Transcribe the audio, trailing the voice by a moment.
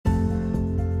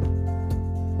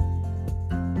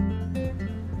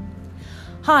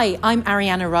Hi, I'm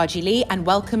Arianna Rajili and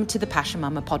welcome to the Passion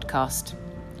Mama podcast.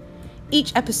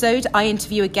 Each episode, I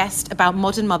interview a guest about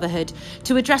modern motherhood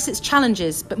to address its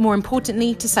challenges, but more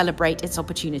importantly, to celebrate its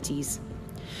opportunities.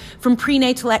 From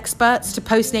prenatal experts to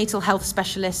postnatal health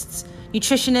specialists,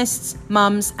 nutritionists,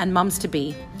 mums and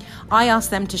mums-to-be, I ask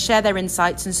them to share their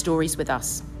insights and stories with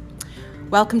us.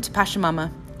 Welcome to Passion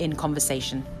Mama in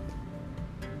Conversation.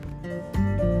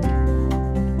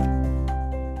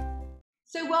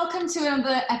 So welcome to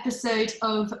another episode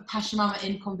of Passion Mama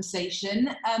in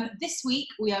Conversation. This week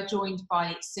we are joined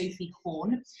by Sophie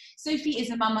Horn. Sophie is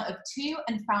a mama of two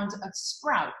and founder of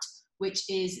Sprout, which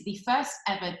is the first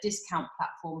ever discount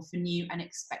platform for new and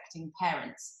expecting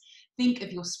parents. Think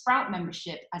of your Sprout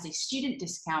membership as a student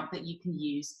discount that you can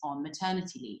use on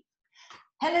maternity leave.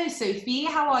 Hello Sophie,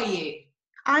 how are you?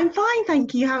 I'm fine,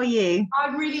 thank you. How are you?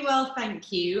 I'm really well,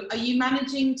 thank you. Are you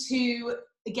managing to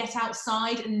get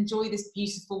outside and enjoy this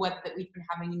beautiful weather that we've been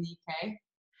having in the UK?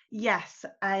 Yes,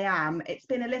 I am. It's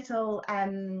been a little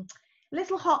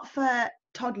hot for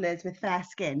toddlers with fair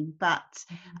skin, but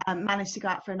managed to go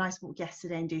out for a nice walk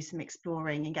yesterday and do some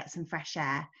exploring and get some fresh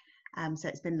air. So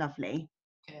it's been lovely.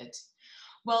 Good.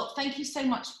 Well, thank you so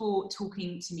much for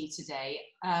talking to me today.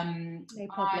 No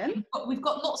problem. We've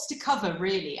got lots to cover,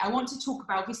 really. I want to talk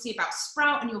obviously about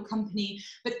Sprout and your company,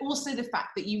 but also the fact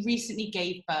that you recently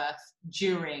gave birth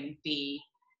during the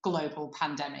global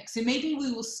pandemic. So maybe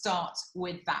we will start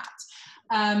with that.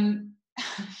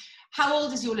 How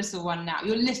old is your little one now?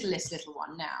 Your little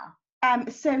one now?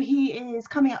 So he is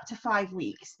coming up to 5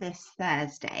 weeks this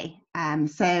Thursday.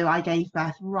 So I gave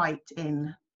birth right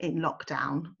in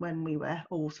lockdown when we were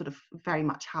all sort of very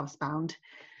much housebound.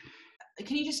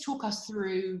 Can you just talk us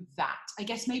through that? I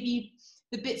guess maybe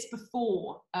the bits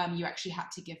before you actually had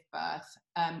to give birth.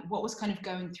 What was kind of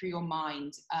going through your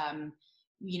mind?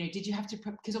 Did you have to,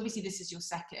 because obviously this is your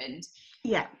second.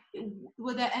 Yeah.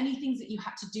 Were there any things that you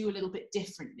had to do a little bit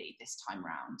differently this time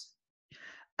round?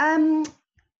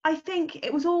 I think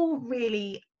it was all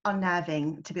really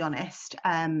unnerving, to be honest.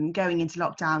 Going into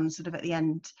lockdown sort of at the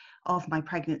end of my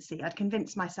pregnancy, I'd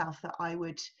convinced myself that I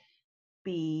would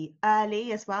be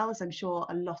early, as well, as I'm sure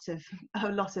a lot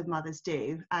of mothers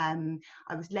do.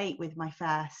 I was late with my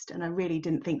first and I really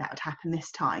didn't think that would happen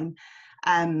this time.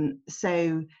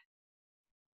 So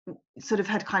sort of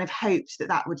had kind of hoped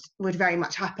that would very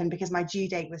much happen, because my due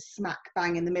date was smack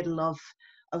bang in the middle of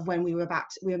when we were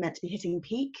meant to be hitting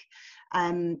peak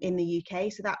in the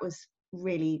UK. So that was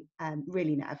really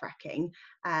nerve-wracking.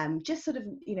 Just sort of,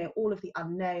 all of the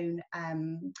unknown,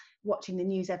 watching the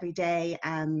news every day.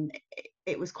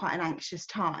 It was quite an anxious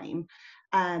time.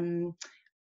 In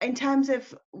terms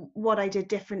of what I did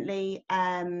differently,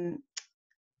 I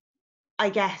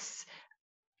guess,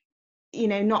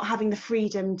 not having the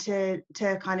freedom to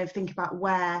kind of think about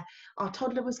where our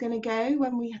toddler was going to go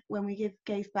when we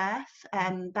gave birth.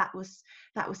 That was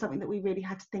something that we really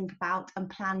had to think about and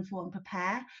plan for and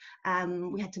prepare.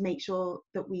 We had to make sure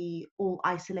that we all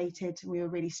isolated. We were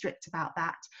really strict about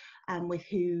that, with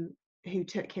who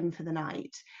took him for the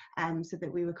night, so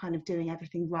that we were kind of doing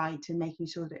everything right and making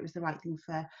sure that it was the right thing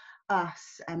for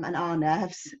us, and our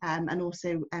nerves, and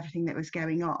also everything that was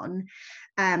going on.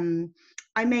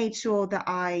 I made sure that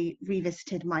I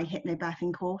revisited my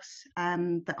hypnobirthing course,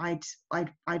 that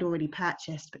I'd already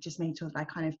purchased, but just made sure that I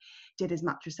kind of did as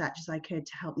much research as I could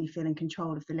to help me feel in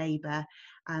control of the labour,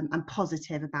 and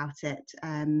positive about it,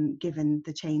 given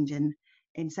the change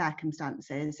in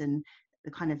circumstances and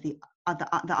the kind of the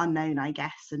unknown, I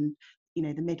guess, and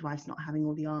the midwives not having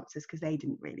all the answers because they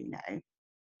didn't really know.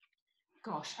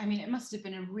 Gosh, I mean, it must have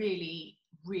been a really,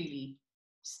 really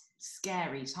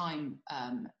scary time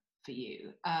for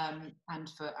you, and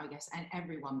for, I guess, and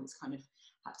everyone that's kind of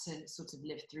had to sort of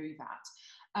live through that.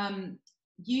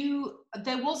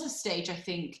 There was a stage, I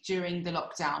think, during the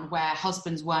lockdown where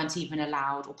husbands weren't even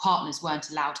allowed, or partners weren't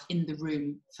allowed in the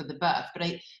room for the birth.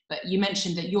 But you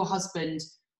mentioned that your husband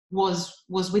was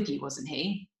with you, wasn't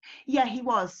he? Yeah, he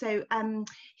was. So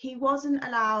he wasn't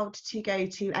allowed to go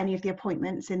to any of the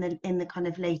appointments in the kind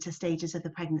of later stages of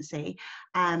the pregnancy,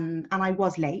 and I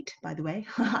was late, by the way.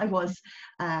 I was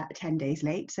 10 days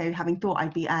late. So having thought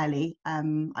I'd be early,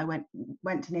 I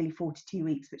went to nearly 42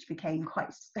 weeks, which became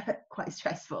quite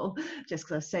stressful, just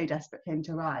because I was so desperate for him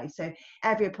to arrive. So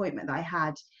every appointment that I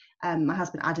had, my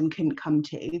husband Adam couldn't come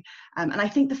to, and I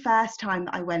think the first time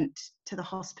that I went to the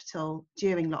hospital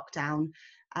during lockdown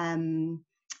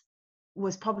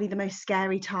was probably the most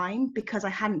scary time, because I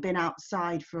hadn't been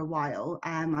outside for a while.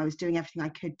 I was doing everything I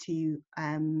could to,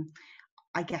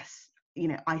 I guess,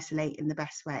 isolate in the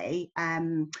best way.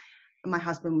 My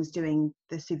husband was doing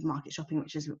the supermarket shopping,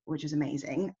 which is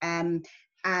amazing. And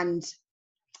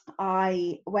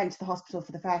I went to the hospital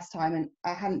for the first time, and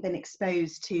I hadn't been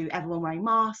exposed to everyone wearing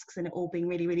masks and it all being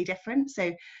really, really different.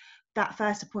 So that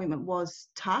first appointment was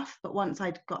tough, but once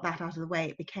I'd got that out of the way,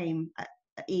 it became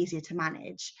easier to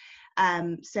manage.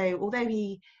 So although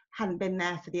he hadn't been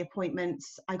there for the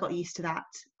appointments, I got used to that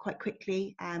quite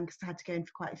quickly, because I had to go in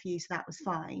for quite a few, so that was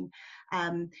fine.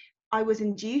 I was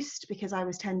induced because I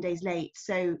was 10 days late,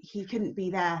 so he couldn't be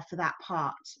there for that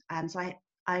part. So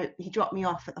he dropped me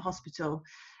off at the hospital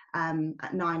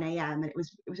at 9 a.m. and it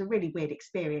was a really weird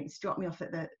experience. He dropped me off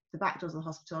at the back doors of the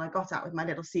hospital. I got out with my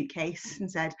little suitcase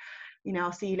and said, you know,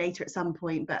 I'll see you later at some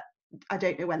point, but I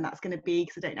don't know when that's going to be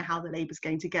because I don't know how the labour's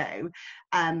going to go.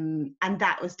 And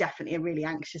that was definitely a really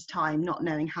anxious time, not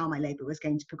knowing how my labour was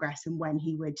going to progress and when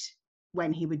he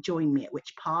would join me at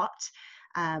which part.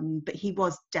 But he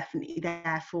was definitely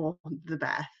there for the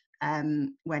birth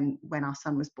when our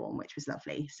son was born, which was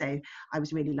lovely. So I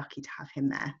was really lucky to have him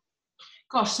there.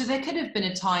 Gosh, so there could have been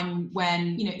a time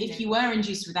when, you know, if you were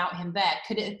induced without him there,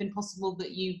 could it have been possible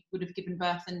that you would have given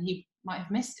birth and he might have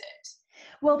missed it?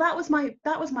 Well, that was my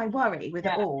worry with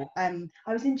it all. I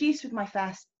was induced with my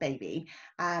first baby,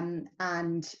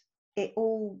 and it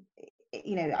all,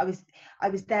 you know, I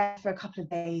was there for a couple of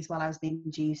days while I was being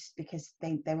induced because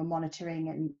they were monitoring,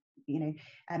 and you know,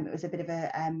 it was a bit of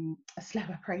a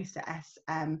slower process,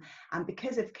 and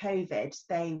because of COVID,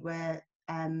 they were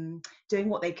doing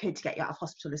what they could to get you out of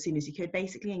hospital as soon as you could,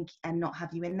 basically, and not have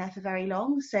you in there for very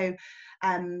long. So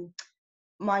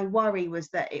my worry was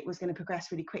that it was going to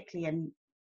progress really quickly and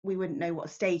we wouldn't know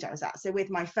what stage I was at. So with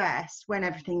my first, when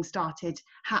everything started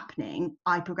happening,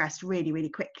 I progressed really, really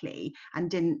quickly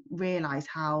and didn't realise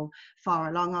how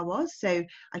far along I was. So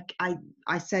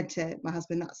I said to my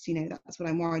husband, that's what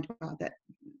I'm worried about, that,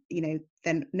 you know,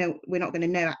 then no, we're not going to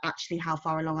know actually how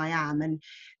far along I am, and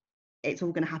it's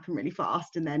all going to happen really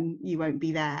fast and then you won't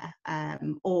be there.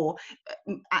 Or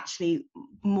actually,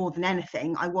 more than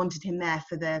anything, I wanted him there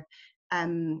for the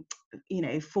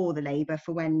for the labour,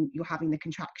 for when you're having the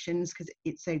contractions, because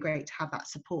it's so great to have that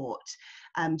support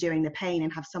during the pain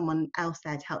and have someone else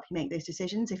there to help you make those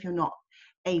decisions if you're not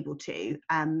able to.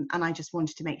 And I just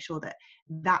wanted to make sure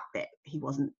that bit he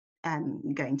wasn't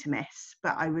going to miss.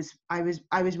 But I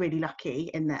was really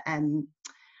lucky in that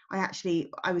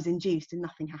I was induced and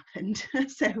nothing happened.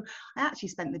 So I actually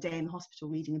spent the day in the hospital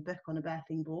reading a book on a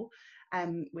birthing ball,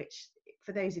 which,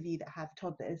 for those of you that have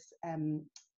toddlers,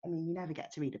 I mean, you never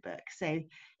get to read a book. So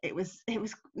it was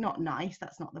not nice.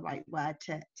 That's not the right word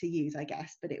to use, I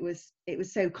guess. But it was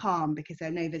so calm because there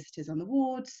are no visitors on the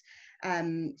wards.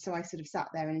 So I sort of sat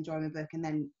there and enjoyed my book, and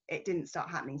then it didn't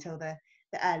start happening till the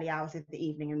early hours of the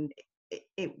evening, and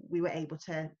we were able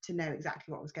to know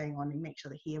exactly what was going on and make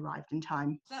sure that he arrived in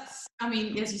time. That's, I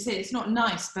mean, as you say, it's not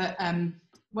nice, but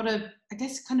what a, I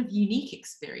guess, kind of unique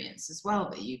experience as well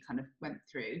that you kind of went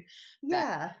through.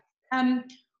 Yeah.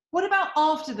 What about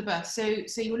after the birth? So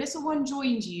your little one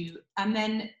joined you, and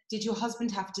then did your husband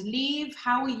have to leave?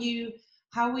 How were you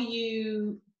how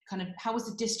was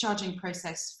the discharging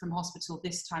process from hospital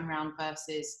this time around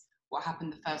versus what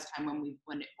happened the first time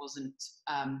when it wasn't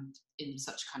in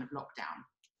such kind of lockdown?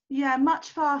 Yeah, much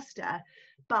faster,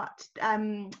 but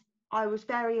I was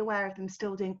very aware of them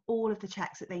still doing all of the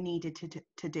checks that they needed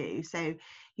to do. So,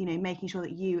 you know, making sure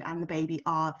that you and the baby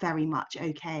are very much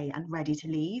okay and ready to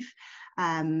leave.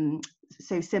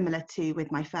 So similar to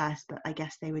with my first, but I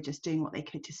guess they were just doing what they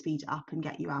could to speed it up and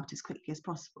get you out as quickly as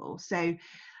possible. So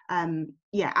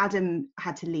Adam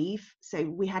had to leave. So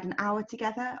we had an hour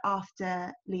together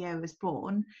after Leo was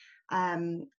born.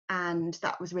 And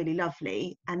that was really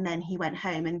lovely. And then he went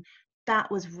home, and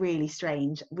that was really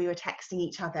strange. We were texting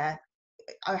each other.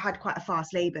 I had quite a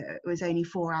fast labour. It was only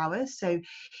 4 hours. So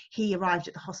he arrived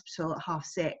at the hospital at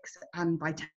 6:30, and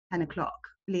by 10 o'clock,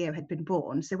 Leo had been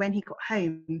born. So when he got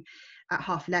home at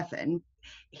 11:30,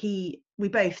 we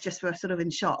both just were sort of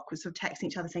in shock. We were sort of texting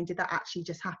each other saying, did that actually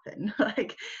just happen?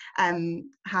 Like,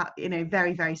 how, you know,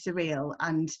 very, very surreal.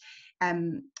 And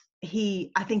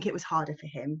I think it was harder for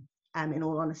him, in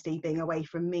all honesty, being away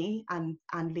from me and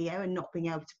Leo and not being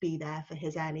able to be there for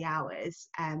his early hours.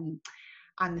 And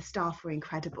the staff were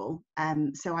incredible.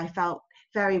 So I felt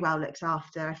very well looked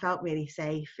after. I felt really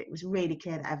safe. It was really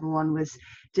clear that everyone was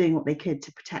doing what they could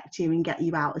to protect you and get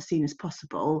you out as soon as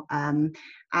possible. And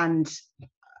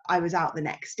I was out the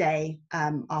next day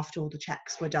after all the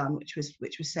checks were done, which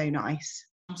was so nice.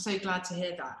 I'm so glad to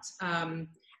hear that.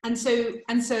 And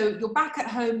so you're back at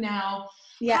home now.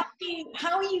 Yeah.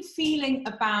 How are you feeling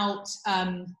about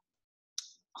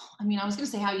I mean, I was going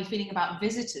to say, how are you feeling about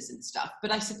visitors and stuff,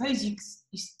 but I suppose you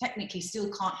technically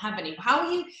still can't have any. How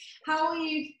are you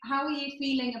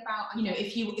feeling about, you know,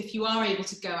 if you are able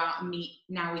to go out and meet,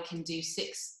 now we can do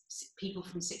six people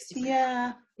from 6 different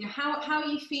Yeah. you know, how are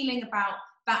you feeling about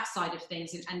that side of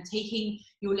things, and taking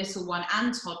your little one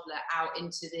and toddler out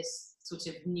into this sort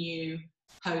of new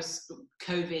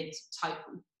post-COVID type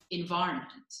environment?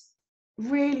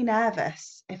 Really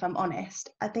nervous, if I'm honest.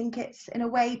 I think it's in a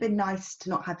way been nice to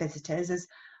not have visitors. As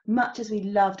much as we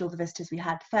loved all the visitors we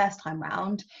had the first time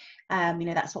round, you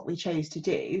know, that's what we chose to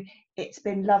do. It's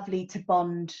been lovely to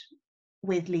bond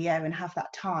with Leo and have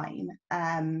that time,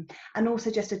 and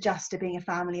also just adjust to being a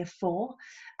family of 4,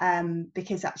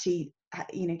 because actually,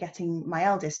 you know, getting my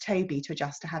eldest Toby to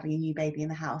adjust to having a new baby in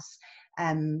the house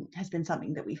has been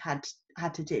something that we've had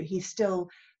to do. He's still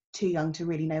too young to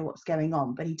really know what's going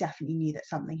on, but he definitely knew that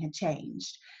something had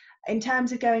changed. In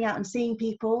terms of going out and seeing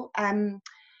people, I'd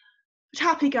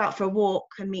happily go out for a walk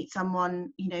and meet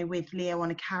someone, you know, with Leo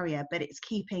on a carrier, but it's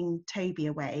keeping Toby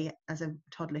away as a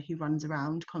toddler who runs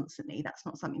around constantly. That's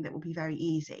not something that will be very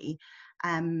easy.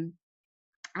 And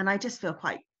I just feel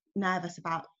quite nervous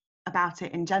about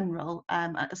it in general,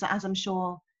 as I'm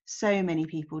sure so many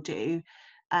people do.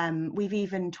 We've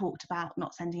even talked about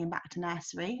not sending him back to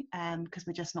nursery, because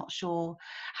we're just not sure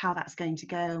how that's going to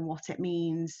go and what it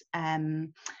means.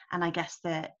 And I guess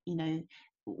that, you know,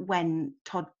 when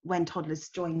toddlers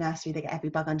join nursery, they get every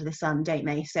bug under the sun, don't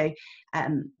they? So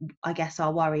I guess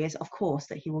our worry is, of course,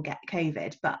 that he will get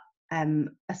COVID. But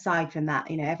aside from that,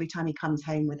 you know, every time he comes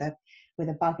home with a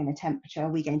bug and a temperature,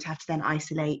 are we going to have to then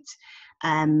isolate,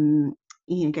 you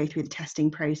know, go through the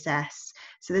testing process?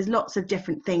 So there's lots of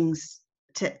different things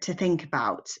to think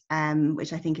about,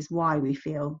 which I think is why we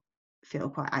feel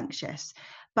quite anxious.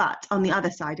 But on the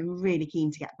other side, I'm really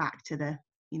keen to get back to the,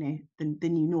 you know, the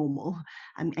new normal,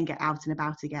 and get out and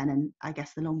about again. And I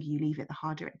guess the longer you leave it, the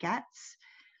harder it gets.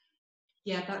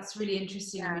 Yeah, that's really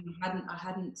interesting. Yeah. I mean, I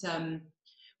hadn't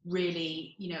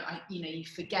really, you know, you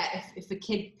forget if a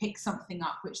kid picks something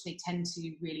up, which they tend to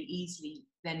really easily,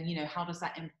 then, you know, how does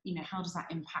that impact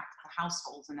the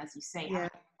household? And as you say, Yeah.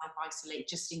 isolate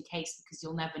just in case, because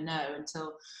you'll never know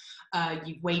until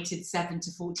you've waited 7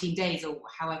 to 14 days or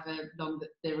however long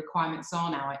the requirements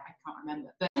are now. I can't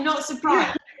remember, but I'm not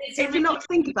surprised. Yeah. It's a lot to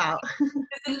think about.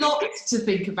 There's a lot to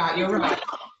think about. You're right.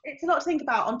 It's a lot to think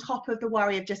about on top of the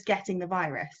worry of just getting the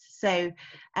virus. So,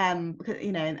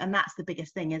 you know, and that's the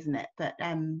biggest thing, isn't it? But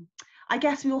I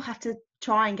guess we all have to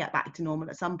try and get back to normal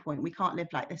at some point. We can't live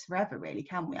like this forever, really,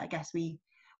 can we? I guess we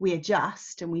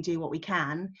adjust and we do what we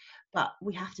can, but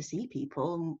we have to see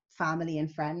people and family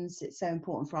and friends. It's so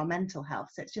important for our mental health.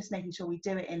 So it's just making sure we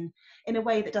do it in a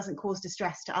way that doesn't cause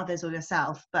distress to others or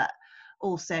yourself, but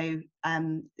also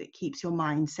it keeps your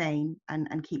mind sane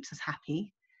and keeps us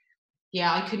happy.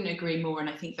 Yeah, I couldn't agree more. And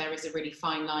I think there is a really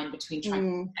fine line between trying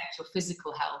to protect your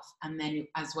physical health and then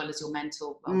as well as your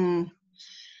mental well-being.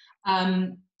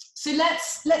 So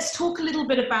let's talk a little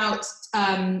bit about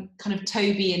kind of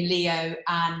Toby and Leo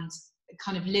and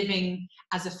kind of living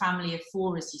as a family of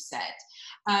 4, as you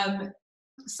said.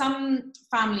 Some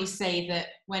families say that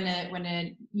when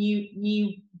a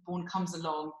newborn comes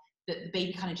along, that the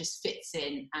baby kind of just fits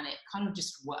in and it kind of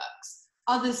just works.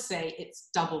 Others say it's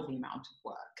double the amount of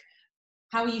work.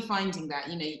 How are you finding that?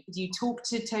 You know, do you talk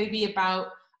to Toby about,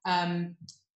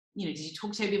 you know, did you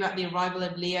talk to Toby about the arrival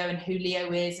of Leo and who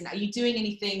Leo is? And are you doing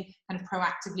anything kind of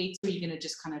proactively, or are you going to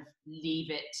just kind of leave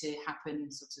it to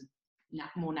happen sort of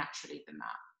more naturally than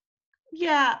that?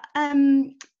 Yeah,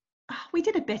 we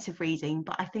did a bit of reading,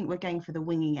 but I think we're going for the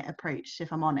winging it approach,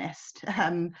 if I'm honest.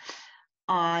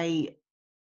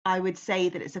 I would say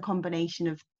that it's a combination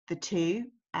of the two,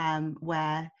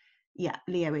 where, yeah,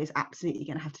 Leo is absolutely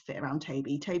going to have to fit around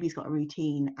Toby. Toby's got a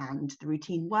routine and the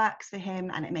routine works for him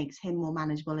and it makes him more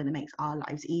manageable and it makes our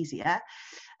lives easier.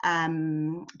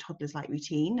 Toddlers like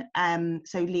routine.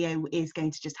 So Leo is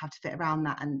going to just have to fit around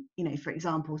that. And, you know, for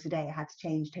example, today I had to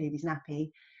change Toby's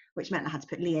nappy, which meant I had to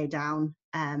put Leo down,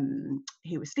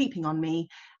 who was sleeping on me.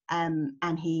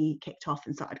 And he kicked off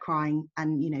and started crying.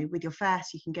 And, you know, with your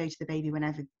first, you can go to the baby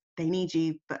whenever they need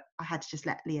you, but I had to just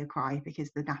let Leo cry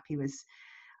because the nappy was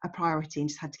a priority and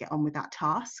just had to get on with that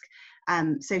task.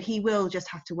 So he will just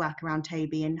have to work around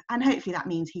Toby, and hopefully that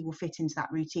means he will fit into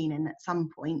that routine, and at some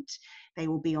point they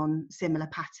will be on similar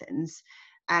patterns.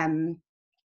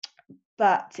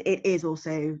 But it is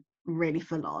also really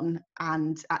full on,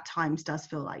 and at times does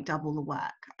feel like double the work.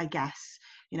 I guess,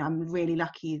 you know, I'm really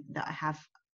lucky that I have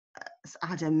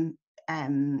Adam,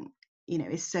 you know,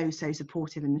 is so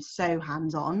supportive and so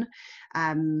hands-on.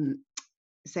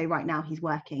 So right now he's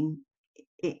working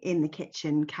in the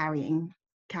kitchen carrying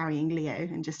carrying Leo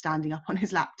and just standing up on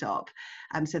his laptop,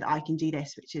 so that I can do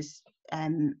this, which is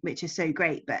so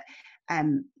great. But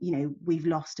you know, we've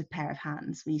lost a pair of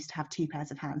hands. We used to have 2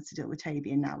 pairs of hands to deal with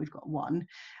Toby, and now we've got 1,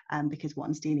 because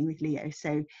one's dealing with Leo.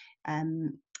 So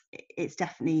it's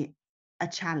definitely a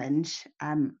challenge,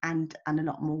 and a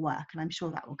lot more work, and I'm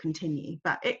sure that will continue.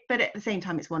 But at the same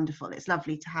time, it's wonderful. It's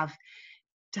lovely to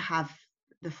have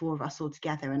the 4 of us all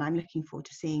together, and I'm looking forward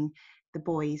to seeing the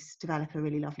boys develop a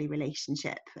really lovely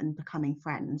relationship and becoming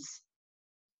friends.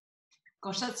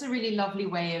 Gosh, that's a really lovely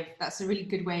that's a really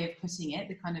good way of putting it,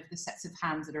 the kind of the sets of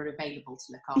hands that are available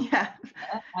to look after.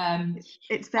 Yeah.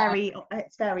 It's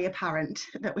very apparent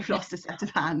that we've lost a set of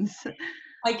hands.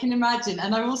 I can imagine,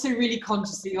 and I'm also really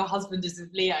conscious that your husband is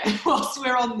with Leo whilst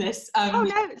we're on this,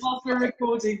 whilst we're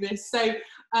recording this. So,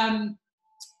 and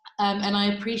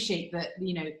I appreciate that,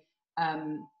 you know, a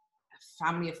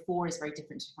family of 4 is very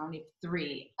different to a family of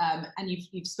 3. And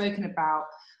you've spoken about,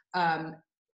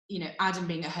 you know, Adam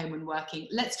being at home and working.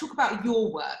 Let's talk about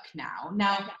your work now.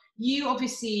 Now, you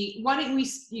obviously, why don't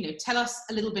we, you know, tell us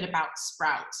a little bit about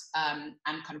Sprout, and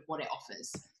kind of what it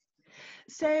offers.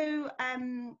 So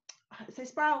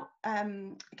Sprout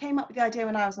came up with the idea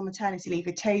when I was on maternity leave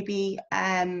with Toby.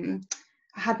 I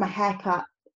had my hair cut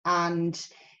and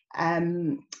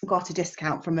got a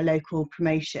discount from a local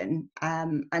promotion,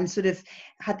 and sort of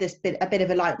had a bit of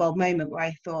a light bulb moment where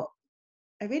I thought,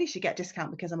 I really should get a discount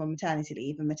because I'm on maternity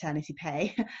leave and maternity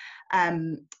pay.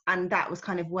 And that was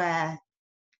kind of where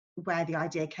the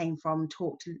idea came from.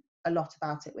 Talked a lot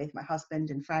about it with my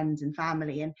husband and friends and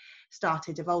family, and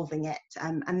started evolving it,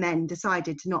 and then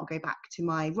decided to not go back to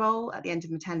my role at the end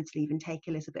of maternity leave and take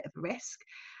a little bit of a risk,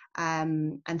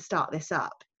 and start this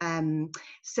up.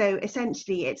 So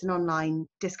essentially it's an online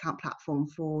discount platform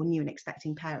for new and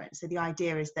expecting parents. So the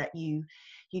idea is that you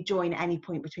join at any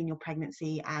point between your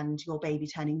pregnancy and your baby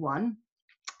turning 1,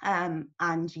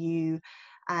 and you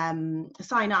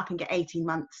sign up and get 18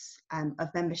 months of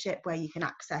membership where you can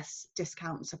access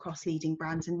discounts across leading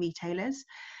brands and retailers.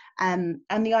 And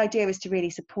the idea is to really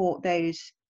support those,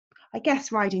 I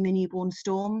guess, riding the newborn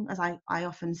storm, as I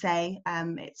often say.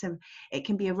 It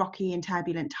can be a rocky and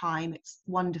turbulent time. It's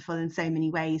wonderful in so many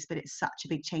ways, but it's such a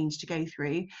big change to go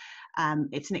through.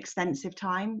 It's an expensive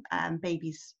time.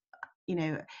 Babies, you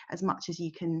know, as much as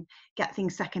you can get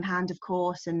things secondhand, of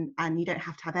course, and you don't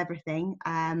have to have everything,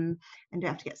 and don't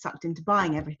have to get sucked into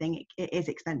buying everything. It is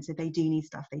expensive. They do need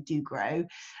stuff. They do grow,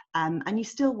 and you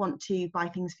still want to buy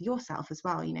things for yourself as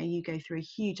well. You know, you go through a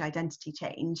huge identity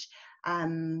change,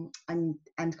 and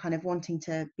kind of wanting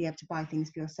to be able to buy things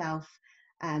for yourself,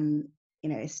 you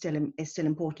know, is still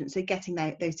important. So getting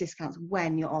those discounts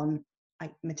when you're on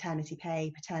like maternity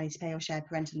pay, paternity pay, or shared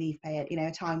parental leave pay at, you know,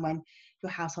 a time when your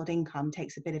household income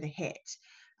takes a bit of a hit,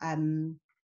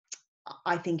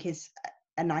 I think is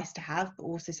a nice to have, but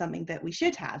also something that we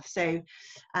should have. So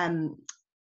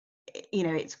you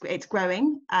know, it's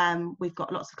growing. We've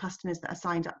got lots of customers that are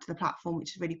signed up to the platform,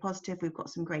 which is really positive. We've got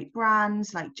some great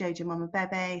brands like Jojo Mama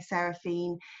Bebe,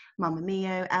 Seraphine, Mama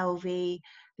Mio, LV,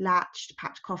 Latched,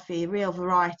 Packed Coffee, a real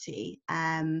variety.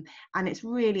 And it's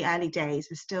really early days.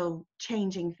 We're still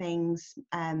changing things,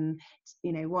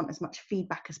 you know, want as much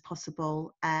feedback as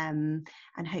possible, and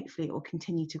hopefully it will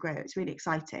continue to grow. It's really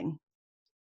exciting.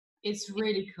 It's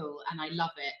really cool, and I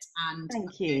love it. And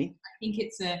thank you. I think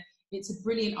it's a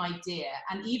brilliant idea.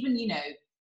 And even, you know,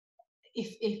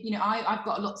 if you know, I've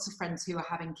got lots of friends who are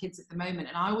having kids at the moment,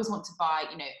 and I always want to buy,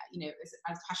 you know,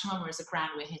 as Passion Mama, as a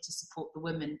brand, we're here to support the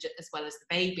woman as well as the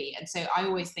baby. And so I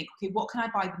always think, okay, what can I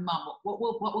buy the mum? What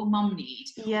will mum need?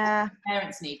 Yeah. What will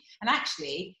parents need? And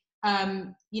actually,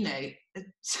 you know, a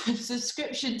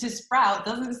subscription to Sprout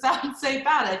doesn't sound so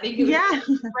bad. I think it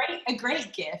would be a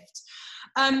great gift.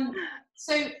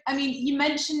 So, I mean, you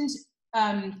mentioned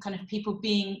kind of people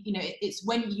being, you know, it's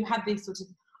when you had this sort of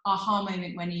aha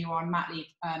moment when you were on mat leave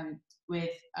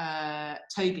with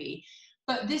Toby,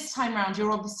 but this time around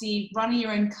you're obviously running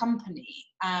your own company,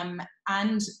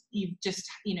 and you've just,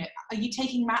 you know, are you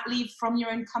taking mat leave from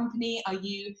your own company? Are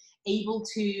you able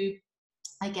to,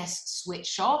 I guess,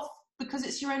 switch off because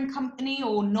it's your own company,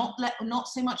 or not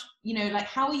so much, you know, like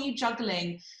how are you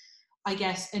juggling, I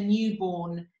guess, a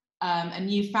newborn, a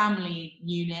new family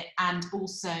unit, and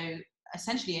also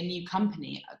essentially a new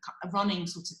company running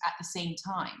sort of at the same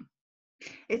time?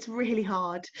 It's really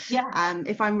hard. Yeah.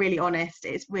 If I'm really honest,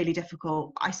 it's really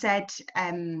difficult. I said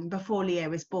before Leo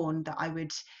was born that I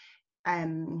would,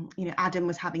 you know, Adam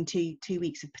was having two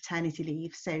weeks of paternity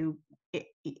leave, so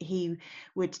he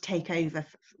would take over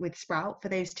with Sprout for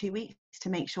those 2 weeks to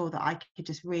make sure that I could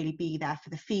just really be there for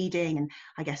the feeding and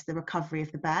I guess the recovery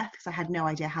of the birth, because I had no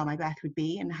idea how my birth would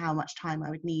be and how much time I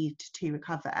would need to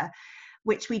recover,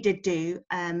 which we did do.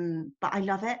 But I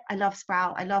love it. I love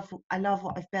Sprout. I love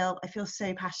what I've built. I feel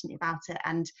so passionate about it,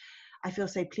 and I feel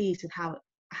so pleased with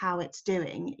how it's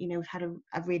doing. You know, we've had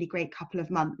a really great couple of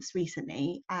months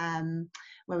recently,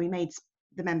 where we made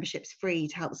the memberships free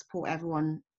to help support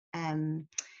everyone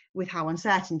with how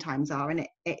uncertain times are, and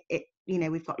it you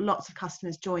know, we've got lots of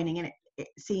customers joining, and it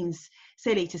seems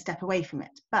silly to step away from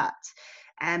it, but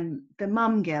the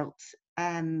mum guilt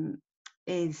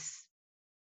is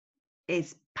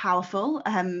powerful.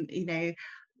 You know,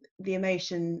 the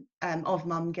emotion of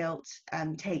mum guilt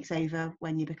takes over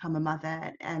when you become a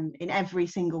mother, in every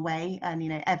single way, and you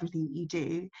know, everything you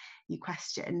do you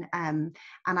question, and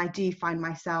I do find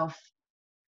myself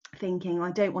thinking,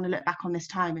 I don't want to look back on this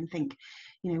time and think,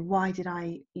 you know, why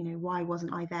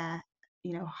wasn't I there,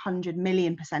 you know,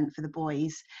 100,000,000% for the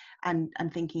boys, and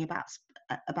thinking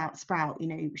about Sprout, you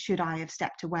know, should I have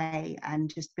stepped away and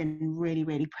just been really,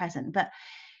 really present? But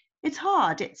it's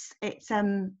hard. It's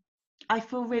I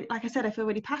feel really, like I said, I feel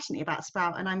really passionate about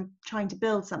Sprout, and I'm trying to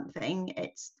build something.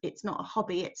 It's not a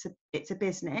hobby, it's a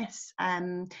business,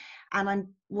 and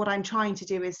what I'm trying to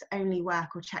do is only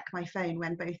work or check my phone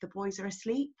when both the boys are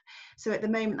asleep. So at the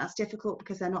moment that's difficult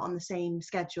because they're not on the same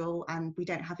schedule, and we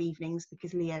don't have evenings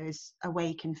because Leo is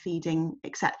awake and feeding,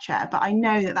 etc. But I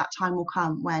know that time will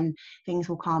come when things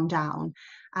will calm down,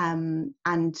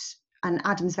 and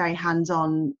Adam's very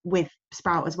hands-on with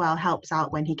Sprout as well, helps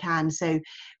out when he can, so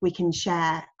we can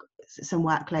share some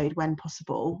workload when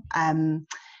possible.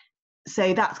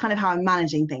 So that's kind of how I'm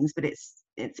managing things, but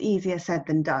it's easier said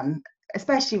than done,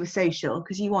 especially with social,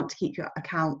 because you want to keep your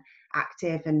account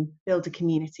active and build a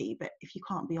community, but if you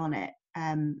can't be on it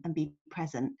and be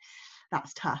present,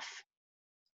 that's tough.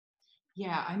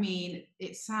 Yeah, I mean,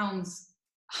 it sounds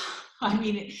I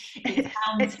mean, it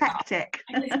sounds it's hectic.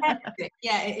 It's hectic.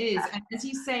 Yeah, it is. And as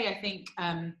you say, I think,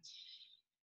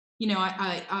 you know,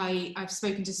 I've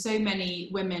spoken to so many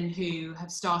women who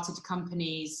have started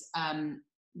companies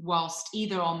whilst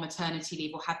either on maternity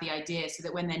leave or had the idea, so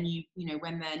that when their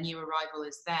new arrival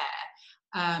is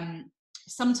there,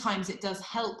 sometimes it does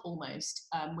help almost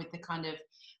with the kind of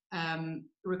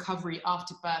recovery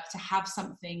after birth, to have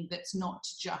something that's not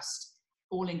just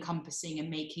all encompassing and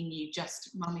making you just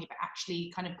mummy, but actually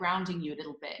kind of grounding you a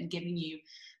little bit and giving you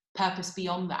purpose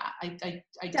beyond that. I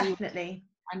Definitely.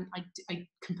 I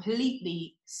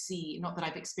completely see, not that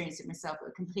I've experienced it myself,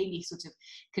 but completely sort of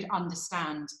could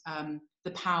understand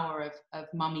the power of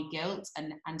mummy guilt,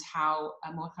 and how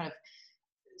more kind of,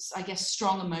 I guess,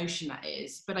 strong emotion that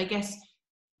is. But I guess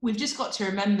we've just got to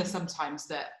remember sometimes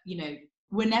that, you know,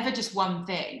 we're never just one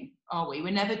thing, are we?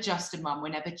 We're never just a mum, we're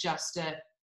never just a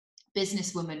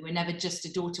businesswoman, we're never just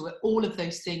a daughter, we're all of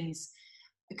those things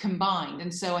combined.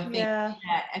 And so I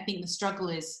think the struggle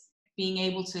is being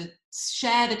able to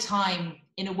share the time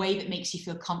in a way that makes you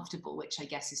feel comfortable, which I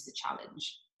guess is the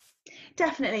challenge.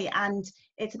 Definitely. And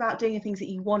it's about doing the things that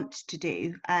you want to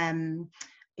do.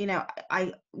 You know,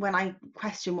 when I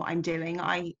question what I'm doing,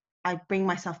 I bring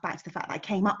myself back to the fact that I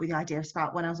came up with the idea of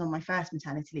Sprout when I was on my first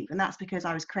maternity leave, and that's because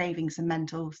I was craving some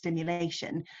mental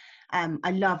stimulation.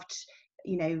 I loved,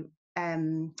 you know,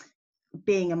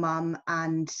 being a mum,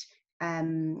 and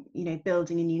you know,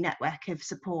 building a new network of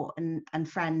support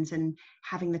and friends, and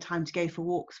having the time to go for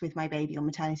walks with my baby on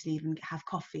maternity leave and have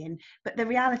coffee. But the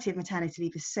reality of maternity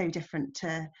leave is so different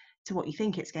to what you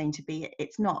think it's going to be.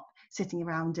 It's not sitting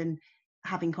around and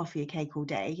having coffee or cake all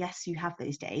day. Yes, you have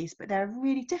those days, but there are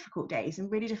really difficult days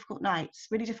and really difficult nights,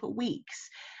 really difficult weeks,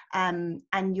 and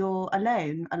you're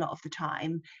alone a lot of the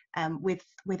time, with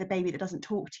a baby that doesn't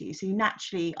talk to you, so you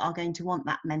naturally are going to want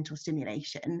that mental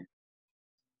stimulation.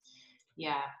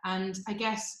 Yeah, and I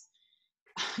guess,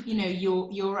 you know,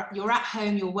 you're at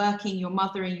home, you're working, you're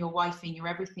mothering, you're wifing, you're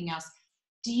everything else.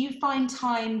 Do you find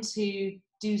time to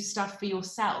do stuff for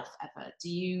yourself ever? Do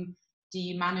you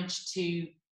manage to,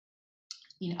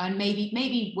 you know, and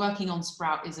maybe working on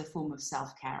Sprout is a form of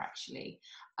self-care, actually,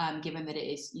 given that it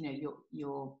is, you know,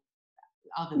 your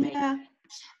other baby. Yeah.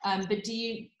 But do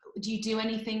you do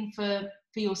anything for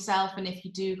yourself? And if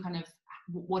you do, kind of,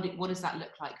 what does that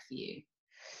look like for you?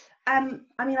 I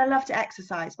mean, I love to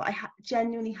exercise, but I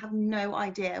genuinely have no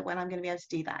idea when I'm going to be able to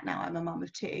do that now. I'm a mum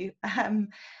of two.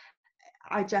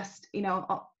 I just, you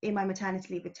know, in my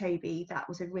maternity leave with Toby, that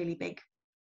was a really big,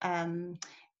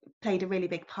 played a really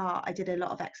big part. I did a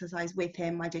lot of exercise with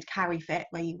him. I did Carry Fit,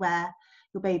 where you wear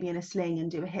your baby in a sling and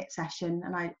do a HIIT session,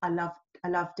 and I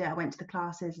loved it. I went to the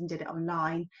classes and did it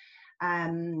online.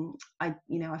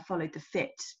 I followed the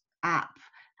Fit app,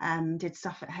 did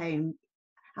stuff at home,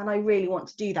 and I really want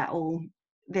to do that all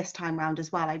this time round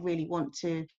as well. I really want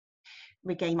to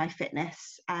regain my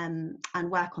fitness and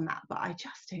work on that, but I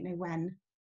just don't know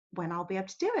when I'll be able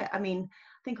to do it. I mean,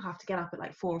 I think I'll have to get up at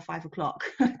like 4 or 5 o'clock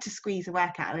to squeeze a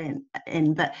workout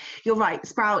in. But you're right,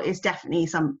 Sprout is definitely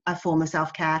a form of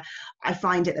self-care. I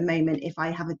find at the moment, if I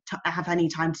have any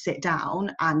time to sit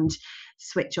down and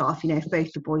switch off, if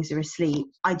both the boys are asleep,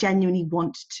 I genuinely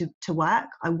want to work.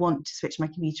 I want to switch my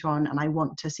computer on and I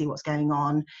want to see what's going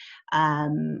on.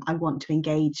 I want to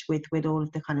engage with all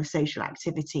of the kind of social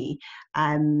activity.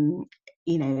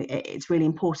 It's really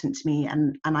important to me,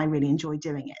 and I really enjoy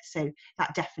doing it. So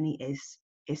that definitely is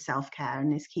self-care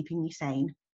and is keeping me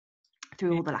sane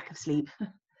through all the lack of sleep.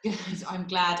 Good, I'm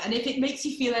glad. And if it makes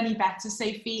you feel any better,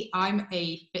 Sophie, I'm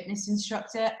a fitness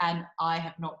instructor and I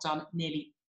have not done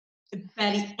barely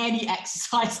any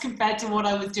exercise compared to what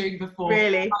I was doing before.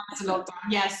 Really? It's a lockdown.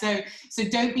 Yeah, so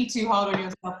don't be too hard on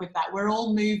yourself with that. We're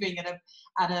all moving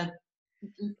at a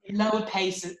lower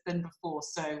pace than before,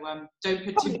 so don't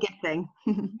put too much. Good thing.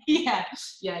 yeah,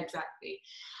 exactly.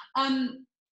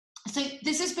 So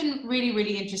this has been really,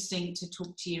 really interesting to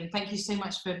talk to you, and thank you so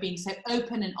much for being so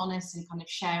open and honest and kind of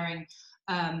sharing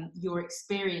your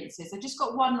experiences. I've just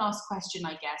got one last question,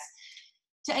 I guess.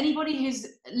 To anybody who's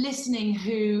listening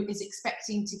who is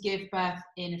expecting to give birth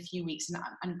in a few weeks,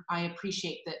 and I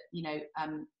appreciate that,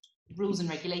 rules and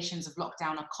regulations of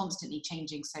lockdown are constantly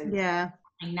changing, so yeah,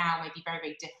 now may be very,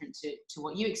 very different to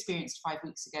what you experienced 5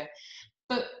 weeks ago.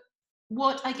 But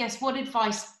what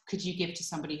advice could you give to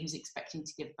somebody who's expecting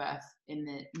to give birth in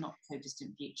the not so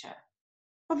distant future?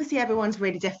 Obviously everyone's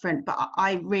really different, but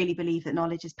I really believe that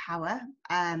knowledge is power.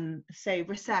 So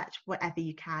research whatever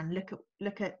you can.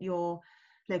 Look at your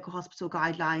local hospital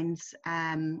guidelines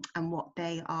and what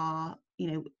they are.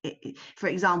 For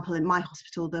example, in my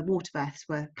hospital, the water births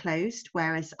were closed,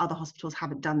 whereas other hospitals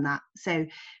haven't done that. So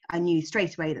I knew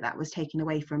straight away that was taken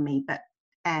away from me, but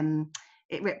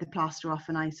it ripped the plaster off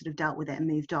and I sort of dealt with it and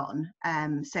moved on.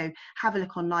 So have a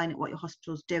look online at what your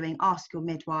hospital's doing, ask your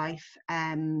midwife.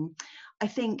 I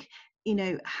think,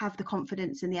 have the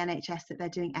confidence in the NHS that they're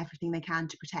doing everything they can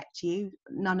to protect you.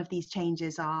 None of these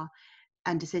changes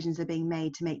and decisions are being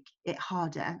made to make it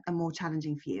harder and more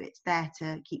challenging for you. It's there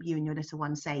to keep you and your little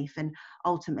one safe and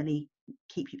ultimately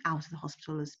keep you out of the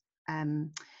hospital as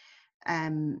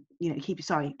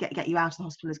get you out of the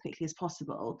hospital as quickly as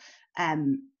possible.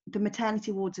 The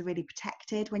maternity wards are really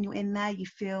protected when you're in there. You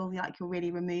feel like you're really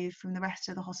removed from the rest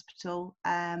of the hospital.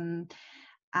 And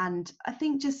I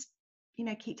think just,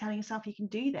 keep telling yourself you can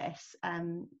do this.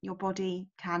 Your body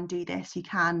can do this. You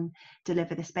can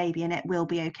deliver this baby and it will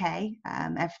be okay.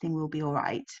 Everything will be all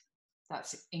right.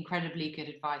 That's incredibly good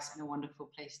advice and a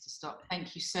wonderful place to stop.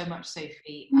 Thank you so much,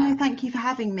 Sophie. No, thank you for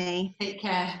having me. Take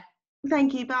care.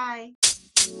 Thank you. Bye.